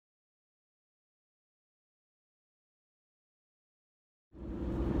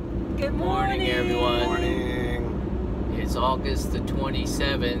Good morning, everyone. Good morning. It's August the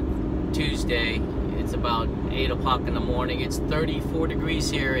 27th, Tuesday. It's about 8 o'clock in the morning. It's 34 degrees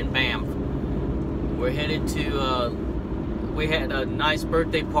here in Banff. We're headed to, we had a nice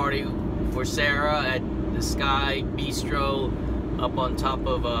birthday party for Sarah at the Sky Bistro up on top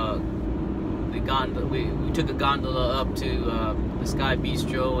of the gondola. We took a gondola up to the Sky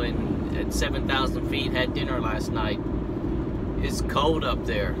Bistro and at 7,000 feet had dinner last night. It's cold up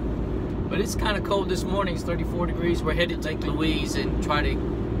there, but it's kind of cold this morning. It's 34 degrees. We're headed to Lake Louise and try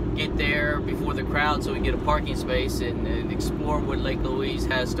to get there before the crowd so we get a parking space and explore what Lake Louise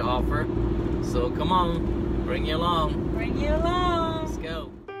has to offer. So come on, bring you along. Bring you along. Let's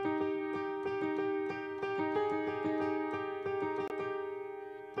go.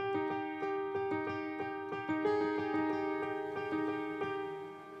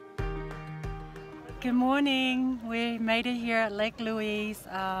 Good morning. We made it here at Lake Louise.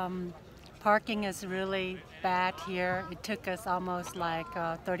 Parking is really bad here. It took us almost like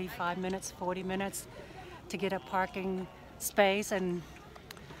 35 minutes, 40 minutes to get a parking space. And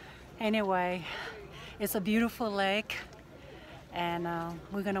anyway, it's a beautiful lake and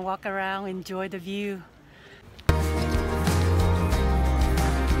we're gonna walk around, enjoy the view.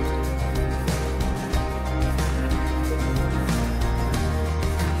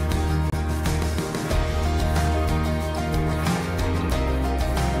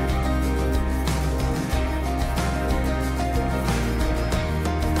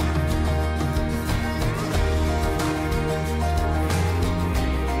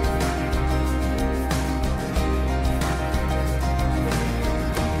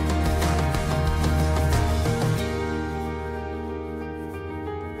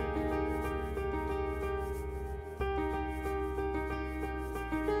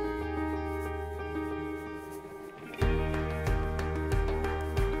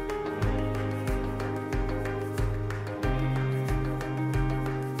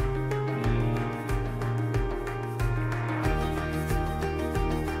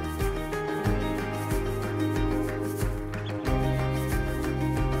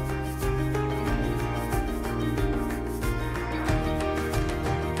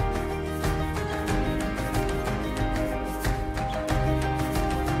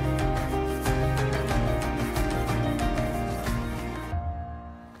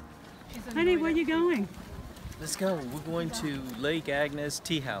 Honey, where are you going? Let's go. We're going to Lake Agnes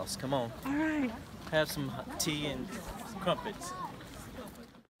Tea House. Come on. All right. Have some tea and crumpets.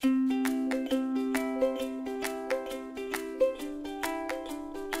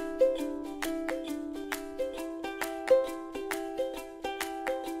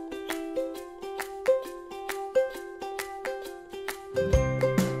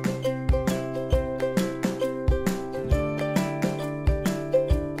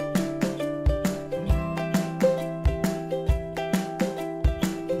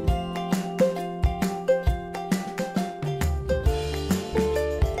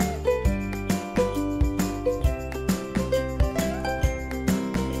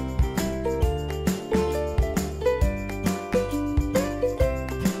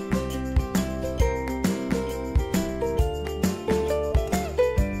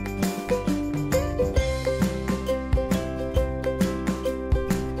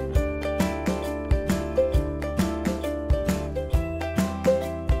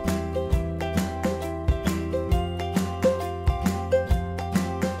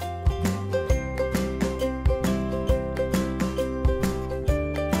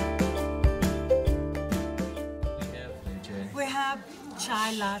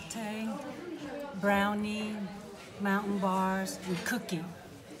 Chai latte, brownie, mountain bars, and cookie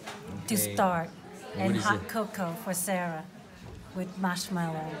to start, and hot cocoa for Sarah with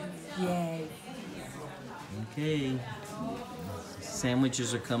marshmallow. Yay! Okay.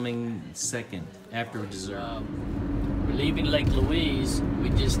 Sandwiches are coming second after dessert. We're leaving Lake Louise. We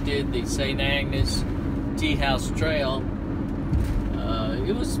just did the St. Agnes Tea House Trail.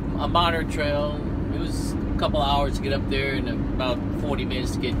 It was a moderate trail. It was a couple hours to get up there and about 40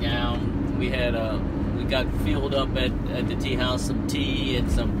 minutes to get down. We got filled up at the tea house, some tea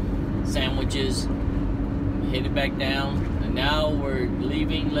and some sandwiches. We headed back down, and now we're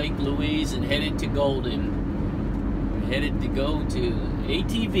leaving Lake Louise and headed to Golden. We're headed to go to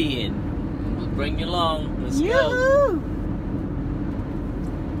ATV, and we'll bring you along. Let's go.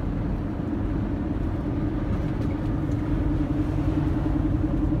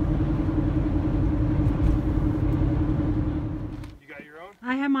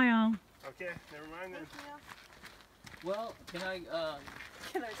 I have my own. Okay, never mind then. Well, can I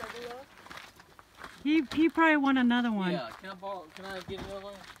Can I double up? He probably want another one. Yeah, can I get another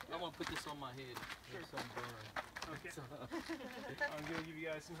one? I want to put this on my head. Sure. Some burn. Okay. I'm gonna give you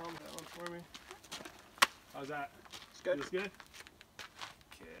guys some helmet that one for me. How's that? It's good. Is this good?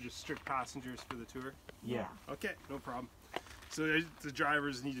 Okay. Just strict passengers for the tour? Yeah. Okay, no problem. So the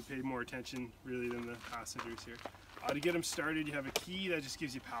drivers need to pay more attention really than the passengers here. To get them started, you have a key that just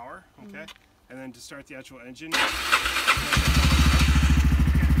gives you power, okay? And then to start the actual engine,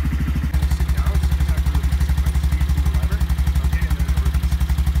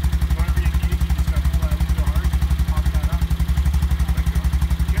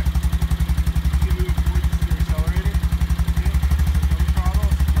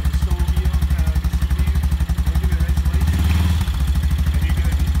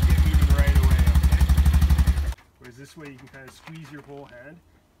 this way you can kind of squeeze your whole hand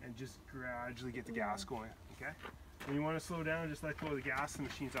and just gradually get the gas going, okay? When you want to slow down, just let go of the gas, the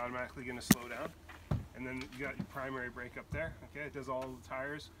machine's automatically going to slow down. And then you got your primary brake up there, okay? It does all the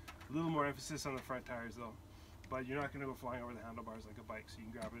tires. A little more emphasis on the front tires though. But you're not going to go flying over the handlebars like a bike, so you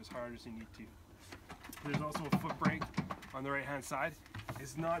can grab it as hard as you need to. There's also a foot brake on the right hand side.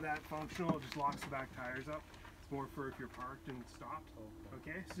 It's not that functional, it just locks the back tires up. More for if you're parked and stopped.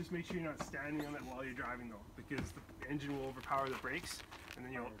 Okay, so just make sure you're not standing on it while you're driving though, because the engine will overpower the brakes and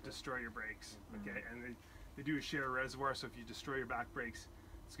then you'll destroy your brakes. Okay, and they do a share reservoir, so if you destroy your back brakes,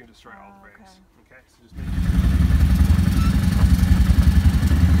 it's going to destroy all the brakes. Okay, so just make sure.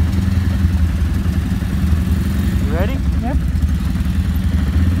 You ready? Yep.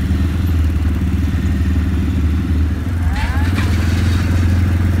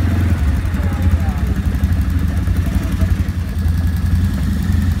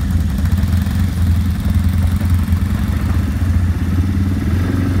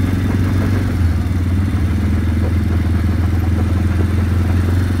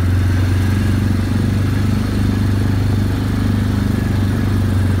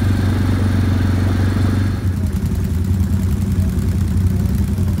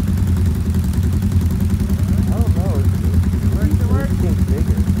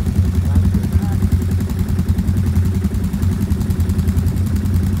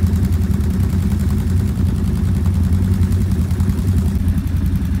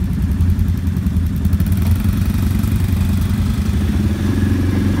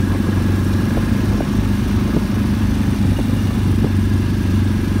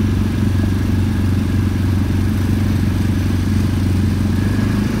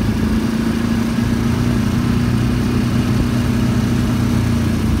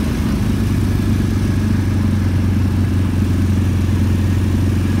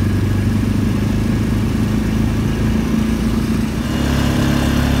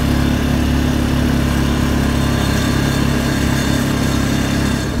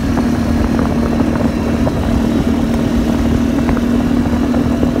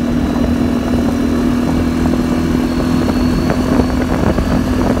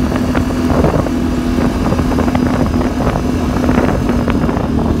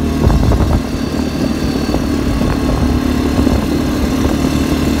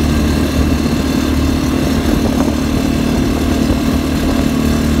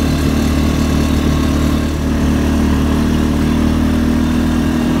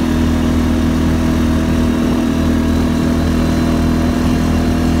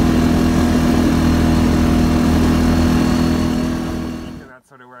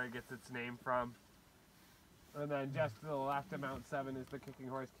 From. And then just to the left of Mount 7 is the Kicking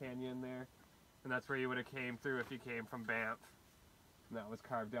Horse Canyon there. And that's where you would have came through if you came from Banff. And that was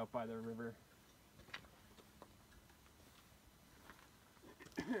carved out by the river.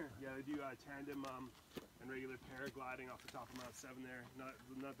 Yeah, they do tandem and regular paragliding off the top of Mount 7 there.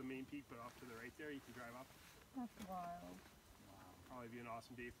 Not the main peak, but off to the right there. You can drive up. That's wild. Wow. Probably be an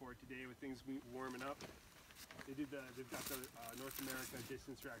awesome day for it today with things warming up. They've got the North America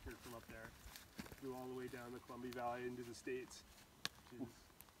distance record from up there. Flew all the way down the Columbia Valley into the States, which is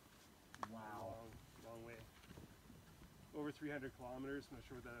wow, long way. Over 300 kilometers. I'm not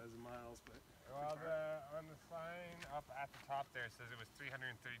sure what that is in miles, but well, on the sign up at the top there says it was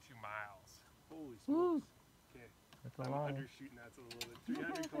 332 miles. Holy smokes! Okay, that's a I'm lot. undershooting that a little bit.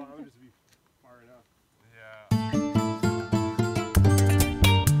 300 kilometers would be far enough. Yeah.